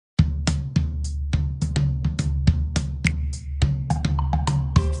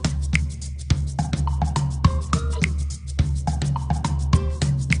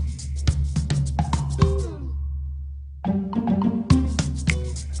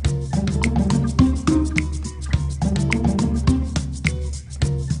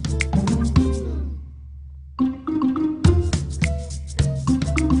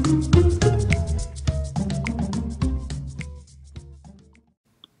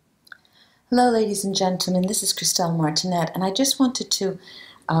Hello ladies and gentlemen, this is Christelle Martinette, and I just wanted to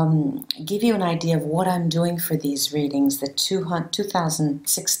give you an idea of what I'm doing for these readings, the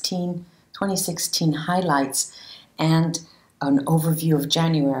 2016 highlights and an overview of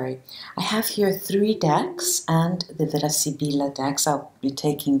January. I have here 3 decks and the Vera Sibilla decks. I'll be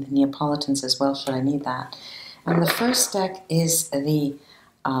taking the Neapolitans as well should I need that. And the first deck is the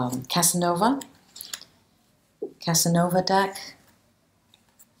Casanova deck.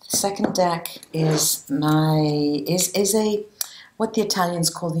 Second deck is what the Italians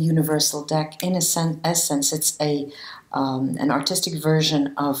call the universal deck. In essence, it's an artistic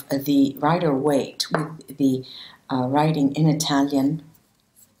version of the Rider-Waite with the writing in Italian.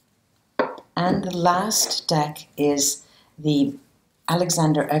 And the last deck is the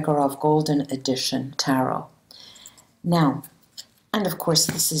Alexander Egorov Golden Edition Tarot. Now, and of course,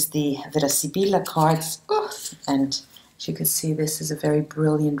 this is the Vera Sibilla cards, and as you can see, this is a very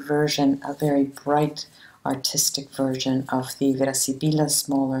brilliant version, a very bright artistic version of the Vera Sibilla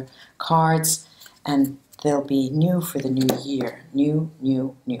smaller cards, and they'll be new for the new year. New.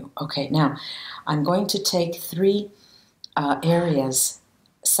 Okay, now I'm going to take 3 areas: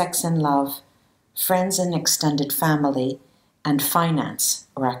 sex and love, friends and extended family, and finance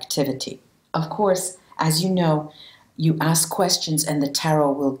or activity. Of course, as you know, you ask questions and the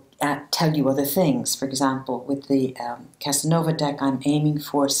tarot will tell you other things. For example, with the Casanova deck, I'm aiming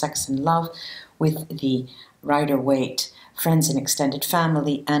for sex and love. With the Rider-Waite, friends and extended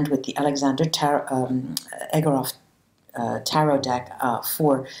family, and with the Alexander Egorov tarot deck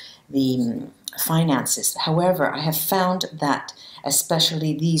for the finances. However, I have found that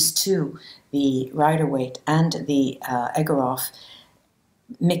especially these 2, the Rider-Waite and the Egorov,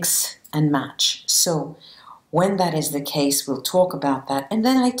 mix and match. So when that is the case, we'll talk about that. And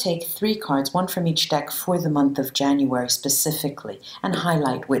then I take 3 cards, 1 from each deck, for the month of January specifically, and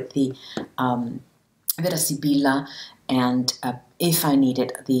highlight with the Vera Sibilla and, if I need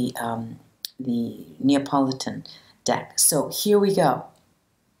it, the Neapolitan deck. So here we go.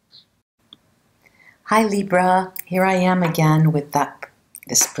 Hi Libra, here I am again with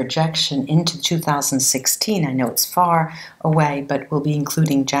this projection into 2016. I know it's far away, but we'll be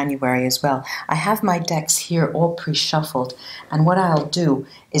including January as well. I have my decks here all pre-shuffled, and what I'll do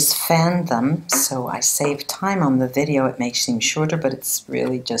is fan them, so I save time on the video. It may seem shorter, but it's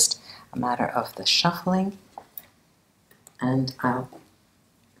really just a matter of the shuffling. And I'll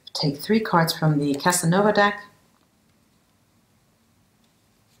take 3 cards from the Casanova deck.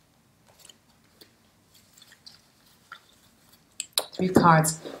 Three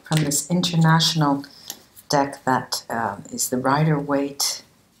cards from this international deck that is the Rider-Waite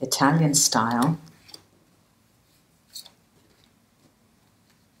Italian style.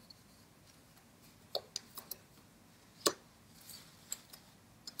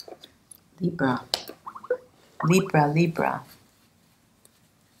 Libra.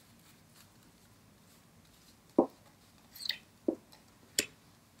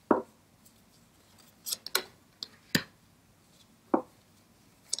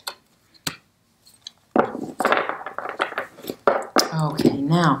 Okay,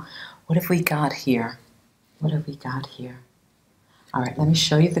 now, what have we got here? All right, let me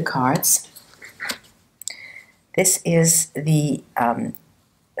show you the cards. This is the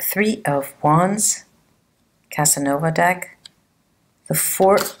 3 of Wands Casanova deck, the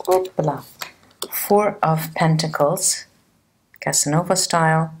 4 of Pentacles Casanova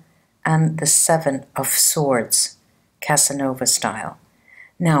style, and the 7 of Swords Casanova style.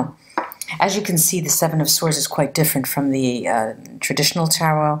 Now, as you can see, the 7 of Swords is quite different from the traditional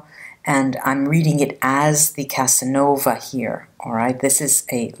tarot, and I'm reading it as the Casanova here, all right? This is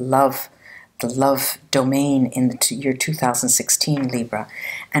the love domain in the year 2016, Libra.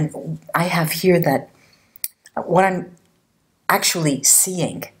 And I have here that what I'm actually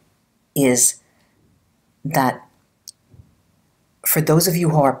seeing is that for those of you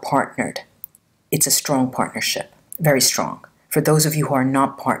who are partnered, it's a strong partnership, very strong. For those of you who are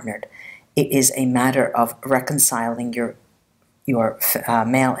not partnered, it is a matter of reconciling your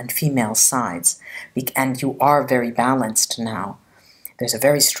male and female sides, and you are very balanced now. There's a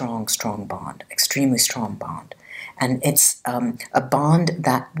very strong bond, extremely strong bond, and it's a bond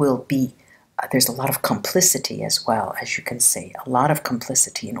that will be. There's a lot of complicity as well, as you can see, a lot of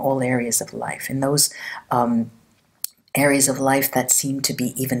complicity in all areas of life. In those areas of life that seem to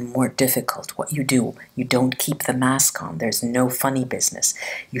be even more difficult, what you do, you don't keep the mask on. There's no funny business.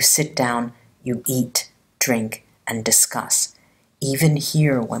 You sit down, you eat, drink, and discuss. Even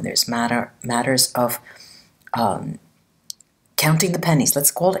here, when there's matters of counting the pennies,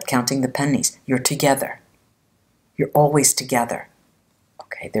 let's call it counting the pennies, you're together. You're always together.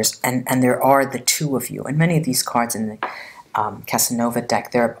 Okay. Okay, and there are the two of you. And many of these cards in the Casanova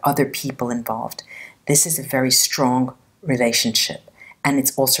deck, there are other people involved. This is a very strong relationship. And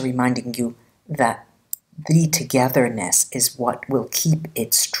it's also reminding you that the togetherness is what will keep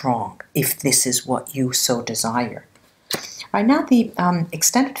it strong, if this is what you so desire. All right, now the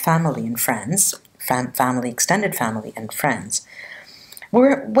extended family and friends, extended family and friends.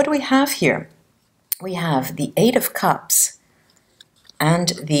 What do we have here? We have the Eight of Cups and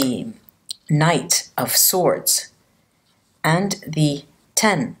the Knight of Swords and the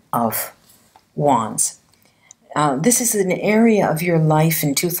Ten of Wands. This is an area of your life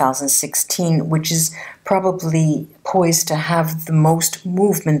in 2016 which is probably poised to have the most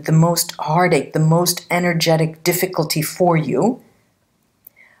movement, the most heartache, the most energetic difficulty for you,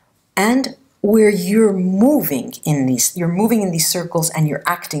 and where you're moving in these circles and you're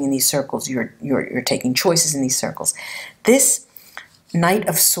acting in these circles, you're taking choices in these circles. This Knight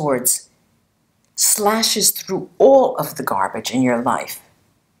of Swords slashes through all of the garbage in your life.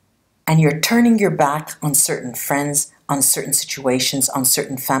 And you're turning your back on certain friends, on certain situations, on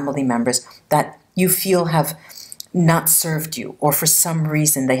certain family members that you feel have not served you, or for some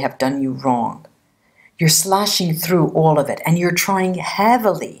reason they have done you wrong. You're slashing through all of it, and you're trying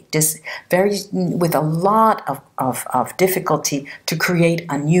heavily, with a lot of difficulty, to create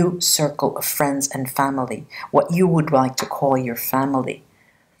a new circle of friends and family, what you would like to call your family.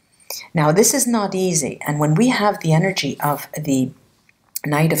 Now, this is not easy, and when we have the energy of the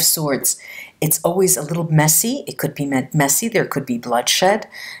Knight of Swords, it's always a little messy. It could be messy. There could be bloodshed.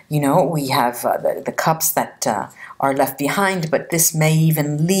 You know, we have the cups that are left behind, but this may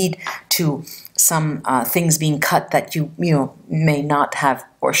even lead to some things being cut that you may not have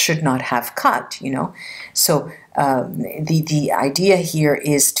or should not have cut, you know. So the idea here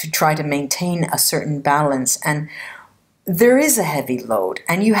is to try to maintain a certain balance, and there is a heavy load,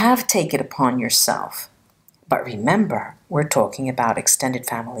 and you have taken it upon yourself. But remember, we're talking about extended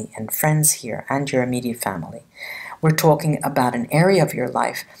family and friends here, and your immediate family. We're talking about an area of your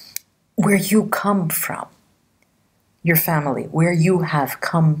life where you come from, your family, where you have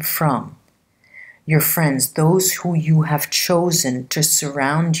come from, your friends, those who you have chosen to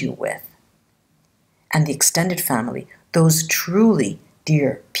surround you with, and the extended family, those truly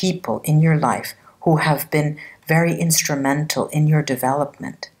dear people in your life who have been very instrumental in your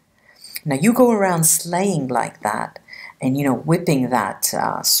development. Now, you go around slaying like that and, whipping that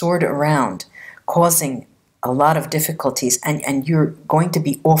sword around, causing a lot of difficulties, and you're going to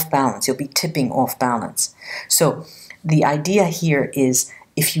be off balance. You'll be tipping off balance. So the idea here is,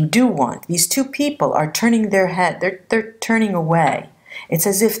 if you do want, these two people are turning their head, they're turning away. It's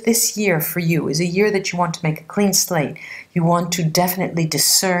as if this year for you is a year that you want to make a clean slate. You want to definitely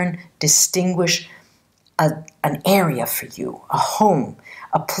discern, distinguish an area for you, a home,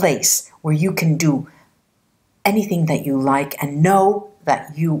 a place where you can do anything that you like and know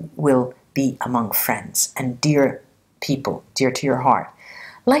that you will be among friends and dear people, dear to your heart.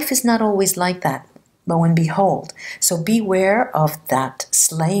 Life is not always like that, lo and behold. So beware of that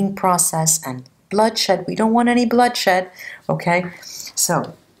slaying process and bloodshed. We don't want any bloodshed, okay?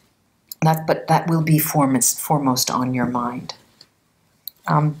 So that will be foremost on your mind.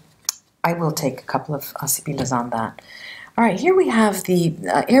 I will take a couple of sibilas on that. All right, here we have the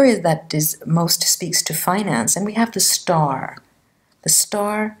area that most speaks to finance, and we have the Star. The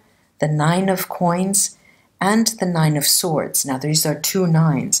Star, the Nine of Coins, and the Nine of Swords. Now, these are two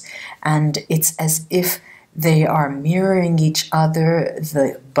nines, and it's as if they are mirroring each other.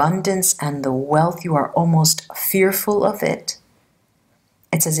 The abundance and the wealth, you are almost fearful of it.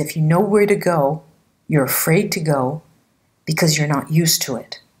 It's as if you know where to go, you're afraid to go, because you're not used to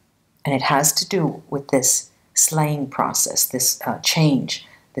it. And it has to do with this slaying process, this change,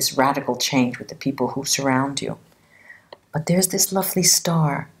 this radical change with the people who surround you. But there's this lovely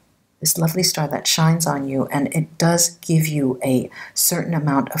star that shines on you, and it does give you a certain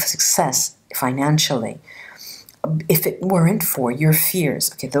amount of success financially. If it weren't for your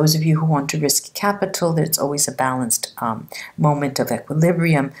fears, okay, those of you who want to risk capital, there's always a balanced moment of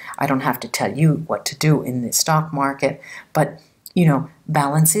equilibrium. I don't have to tell you what to do in the stock market, but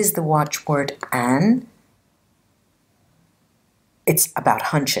balance is the watchword, and it's about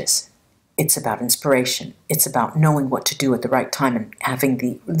hunches. It's about inspiration. It's about knowing what to do at the right time and having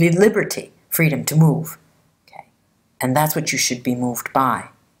the liberty, freedom to move. Okay, and that's what you should be moved by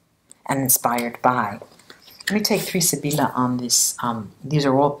and inspired by. Let me take 3 Sibila on this. These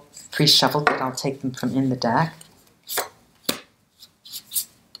are all pre-shuffled, but I'll take them from in the deck.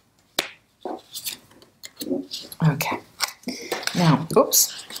 Okay. Now,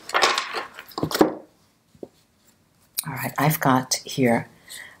 oops. All right, I've got here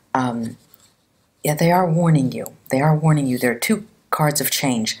Yeah, they are warning you. They are warning you. There are two cards of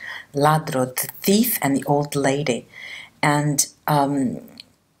change, Ladro, the thief, and the old lady. And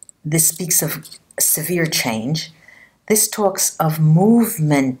this speaks of severe change. This talks of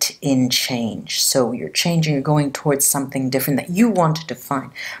movement in change. So you're changing, you're going towards something different that you want to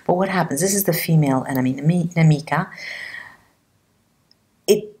define. But what happens? This is the female enemy, Nemica.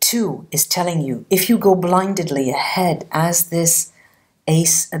 It too is telling you, if you go blindedly ahead as this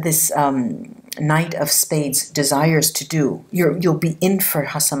ace, this Knight of Spades desires to do, you'll be in for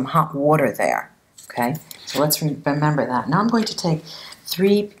some hot water there. Okay, so let's remember that. Now I'm going to take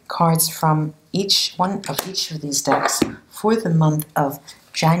 3 cards from each one of each of these decks for the month of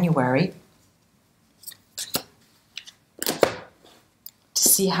January to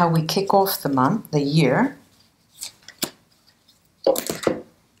see how we kick off the month, the year.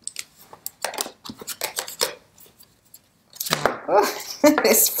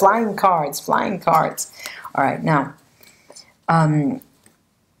 It's flying cards, flying cards. All right, now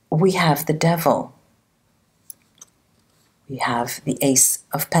we have the Devil. We have the Ace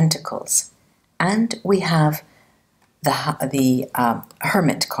of Pentacles, and we have the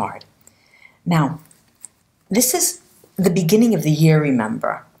Hermit card. Now, this is the beginning of the year,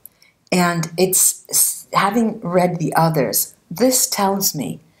 remember, and it's, having read the others, this tells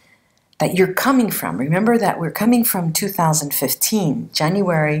me that you're coming from, remember that we're coming from 2015.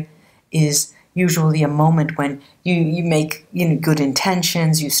 January is usually a moment when you make good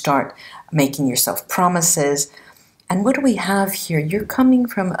intentions, you start making yourself promises. And what do we have here? You're coming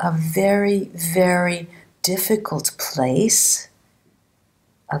from a very, very difficult place.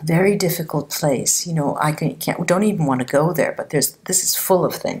 A very difficult place. I don't even want to go there, but this is full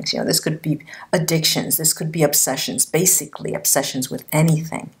of things. This could be addictions, this could be obsessions, basically obsessions with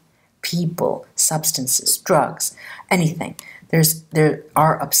anything. People, substances, drugs, anything. There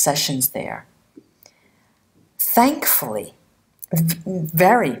are obsessions there. Thankfully,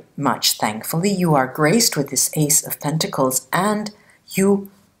 very much thankfully, you are graced with this Ace of Pentacles, and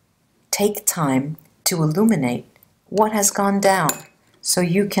you take time to illuminate what has gone down so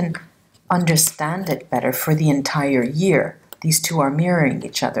you can understand it better for the entire year. These two are mirroring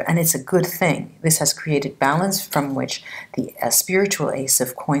each other, and it's a good thing. This has created balance from which the spiritual Ace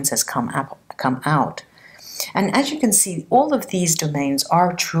of Coins has come out. And as you can see, all of these domains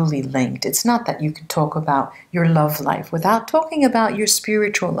are truly linked. It's not that you can talk about your love life without talking about your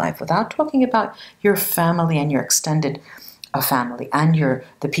spiritual life, without talking about your family and your extended family and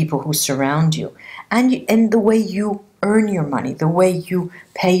the people who surround you, and the way you earn your money, the way you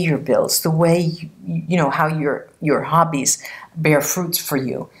pay your bills, the way how your hobbies bear fruits for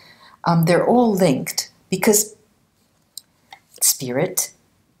you. They're all linked because spirit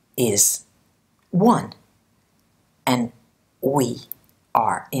is one. And we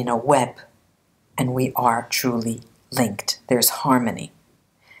are in a web, and we are truly linked. There's harmony.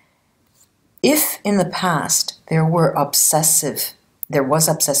 If in the past there was obsessive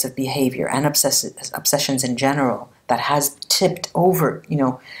behavior and obsessions in general that has tipped over,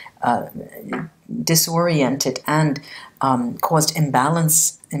 disoriented and caused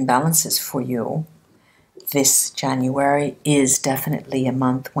imbalances for you, this January is definitely a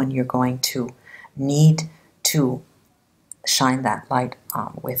month when you're going to need to shine that light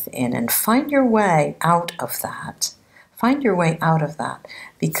within and find your way out of that. Find your way out of that,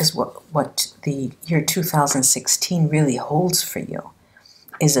 because what the year 2016 really holds for you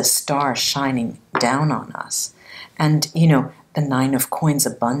is a star shining down on us. And, the Nine of Coins,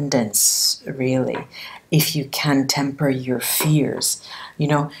 abundance, really. If you can temper your fears,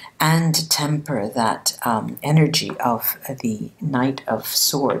 and temper that energy of the Knight of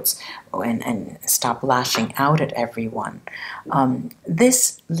Swords and stop lashing out at everyone.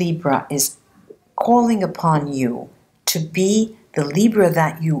 This Libra is calling upon you to be the Libra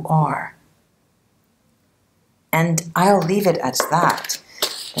that you are. And I'll leave it at that.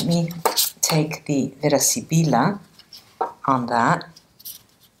 Let me take the Vera Sibilla on that.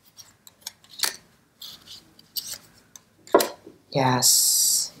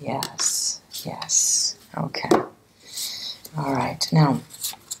 Yes, yes, yes. Okay. All right. Now,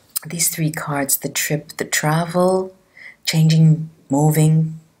 these 3 cards, the trip, the travel, changing,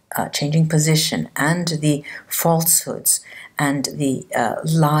 moving, changing position, and the falsehoods, and the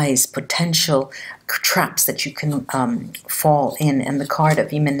lies, potential traps that you can fall in, and the card of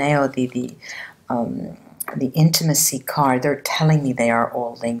Imeneo, the intimacy card, they're telling me they are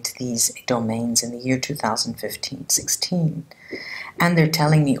all linked, these domains, in the year 2015-16. And they're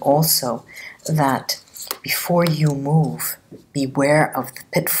telling me also that before you move, beware of the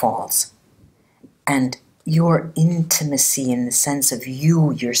pitfalls. And your intimacy in the sense of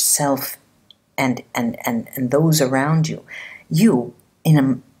you, yourself, and those around you. You, in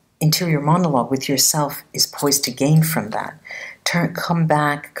an interior monologue with yourself, is poised to gain from that. Come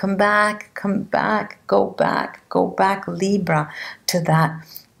back, come back, come back, go back, Libra, to that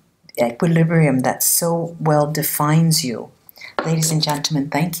equilibrium that so well defines you. Ladies and gentlemen,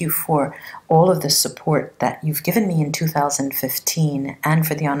 thank you for all of the support that you've given me in 2015, and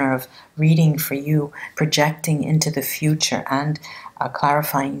for the honor of reading for you, projecting into the future, and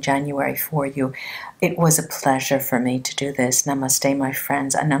clarifying January for you. It was a pleasure for me to do this. Namaste, my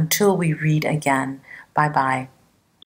friends, and until we read again, bye-bye.